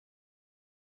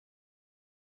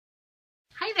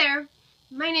Hi there,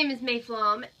 my name is May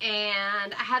Flom,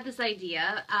 and I had this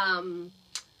idea.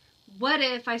 What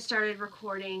if I started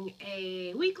recording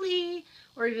a weekly,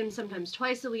 or even sometimes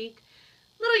twice a week,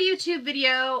 little YouTube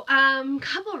video?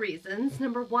 Couple reasons.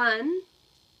 Number one,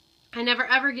 I never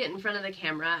ever get in front of the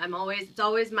camera. It's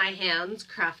always my hands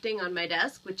crafting on my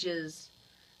desk, which is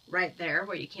right there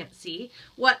where you can't see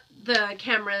what the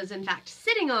camera is in fact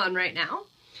sitting on right now.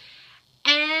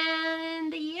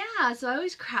 And yeah, so I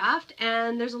always craft,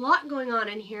 and there's a lot going on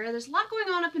in here. There's a lot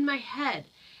going on up in my head.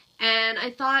 And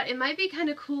I thought it might be kind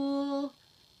of cool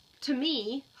to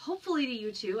me, hopefully to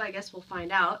you too, I guess we'll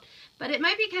find out. But it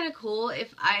might be kind of cool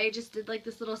if I just did like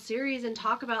this little series and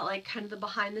talk about like kind of the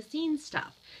behind the scenes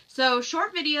stuff. So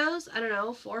short videos, I don't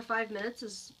know, 4 or 5 minutes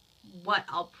is what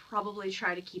I'll probably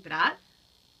try to keep it at.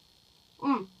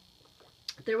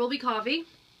 There will be coffee.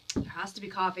 There has to be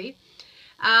coffee.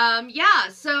 Yeah,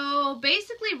 so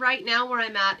basically right now where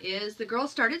I'm at is the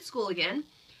girls started school again.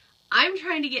 I'm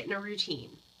trying to get in a routine.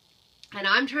 And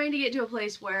I'm trying to get to a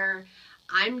place where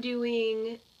I'm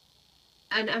doing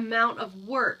an amount of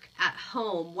work at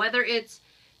home, whether it's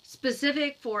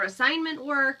specific for assignment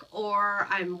work or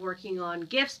I'm working on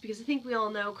gifts, because I think we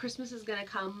all know Christmas is going to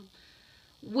come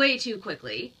way too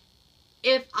quickly.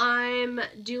 If I'm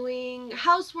doing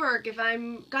housework, if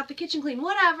I'm got the kitchen clean,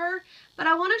 whatever, but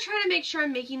I want to try to make sure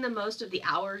I'm making the most of the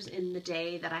hours in the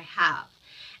day that I have.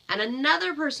 And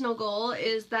another personal goal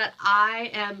is that I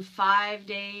am 5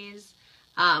 days,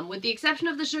 with the exception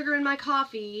of the sugar in my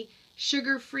coffee,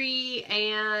 sugar-free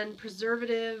and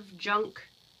preservative, junk,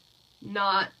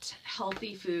 not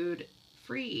healthy food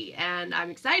free. And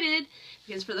I'm excited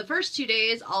because for the first 2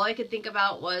 days, all I could think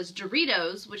about was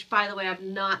Doritos, which by the way, I've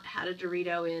not had a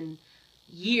Dorito in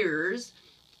years,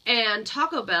 and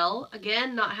Taco Bell,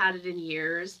 again, not had it in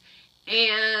years,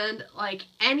 and like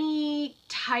any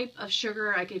type of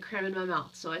sugar I could cram in my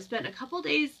mouth. So I spent a couple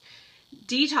days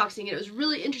detoxing. It was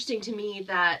really interesting to me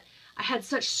that I had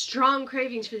such strong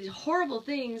cravings for these horrible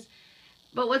things.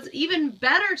 But what's even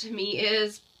better to me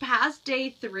is past day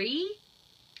 3,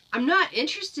 I'm not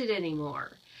interested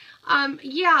anymore.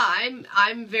 Yeah,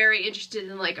 I'm very interested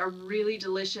in like a really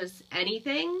delicious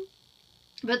anything,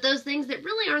 but those things that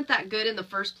really aren't that good in the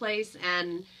first place,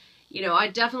 and you know, I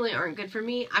definitely aren't good for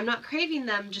me, I'm not craving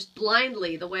them just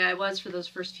blindly the way I was for those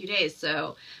first few days.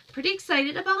 So pretty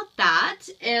excited about that.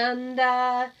 And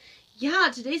yeah,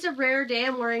 today's a rare day.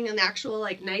 I'm wearing an actual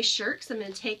like nice shirt because I'm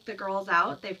going to take the girls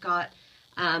out. They've got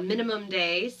minimum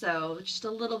day, so just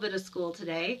a little bit of school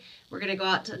today. We're gonna go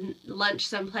out to lunch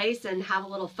someplace and have a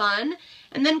little fun,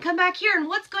 and then come back here. And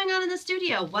what's going on in the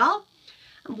studio? Well,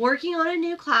 I'm working on a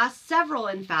new class, several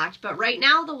in fact, but right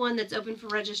now the one that's open for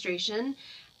registration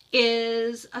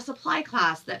is a supply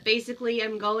class that basically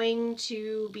I'm going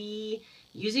to be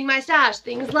using my stash.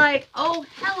 Things like, oh,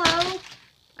 hello,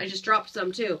 I just dropped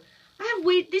some too. I have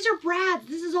wheat, these are brads.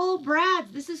 This is all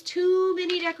brads. This is too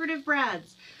many decorative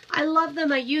brads. I love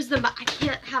them, I use them, but I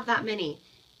can't have that many.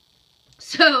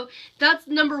 So that's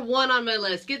number 1 on my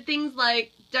list. Get things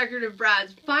like decorative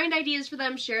brads, find ideas for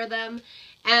them, share them,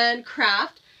 and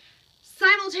craft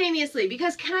simultaneously.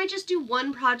 Because can I just do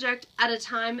one project at a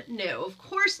time? No, of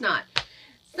course not.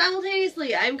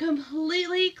 Simultaneously, I'm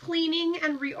completely cleaning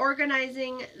and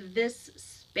reorganizing this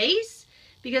space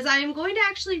because I am going to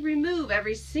actually remove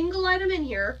every single item in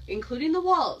here, including the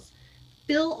walls.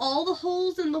 Fill all the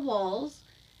holes in the walls.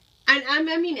 And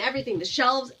I mean everything, the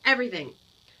shelves, everything.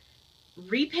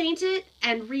 Repaint it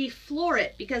and refloor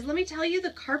it, because let me tell you, the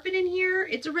carpet in here,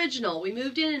 it's original. We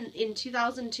moved in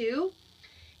 2002,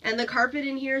 and the carpet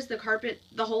in here is the carpet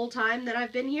the whole time that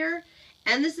I've been here,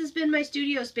 and this has been my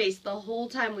studio space the whole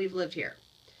time we've lived here.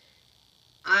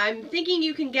 I'm thinking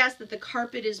you can guess that the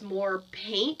carpet is more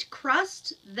paint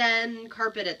crust than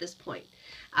carpet at this point.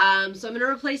 So I'm going to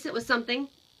replace it with something,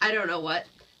 I don't know what,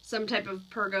 some type of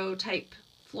Pergo type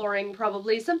flooring,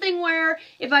 probably something where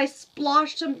if I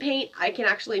splosh some paint, I can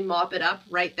actually mop it up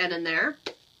right then and there.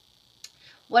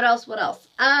 What else?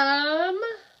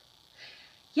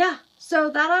 Yeah, so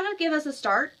that ought to give us a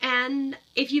start. And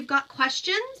if you've got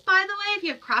questions, by the way, if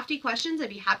you have crafty questions, I'd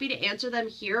be happy to answer them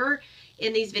here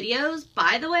in these videos.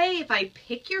 By the way, if I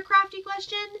pick your crafty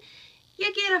question, you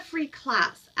get a free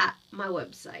class at my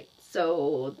website.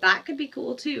 So that could be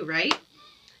cool too, right?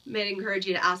 Might encourage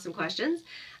you to ask some questions.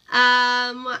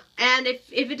 And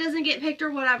if it doesn't get picked or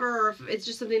whatever, or if it's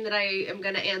just something that I am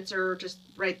going to answer just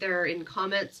right there in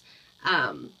comments,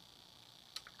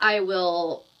 I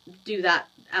will do that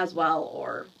as well,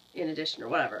 or in addition, or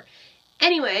whatever.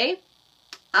 Anyway,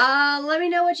 let me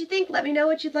know what you think. Let me know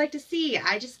what you'd like to see.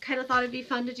 I just kind of thought it'd be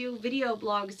fun to do a video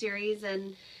blog series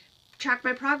and track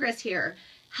my progress here.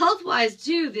 Health-wise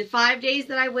too, the 5 days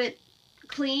that I went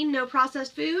clean, no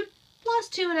processed food,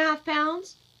 lost 2.5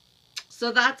 pounds. So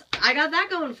I got that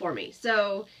going for me.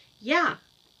 So yeah,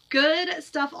 good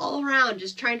stuff all around.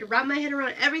 Just trying to wrap my head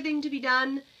around everything to be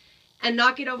done and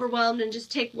not get overwhelmed and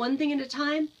just take one thing at a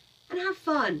time and have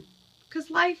fun. Because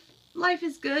life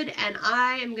is good, and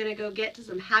I am going to go get to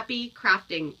some happy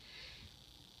crafting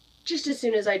just as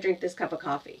soon as I drink this cup of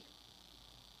coffee.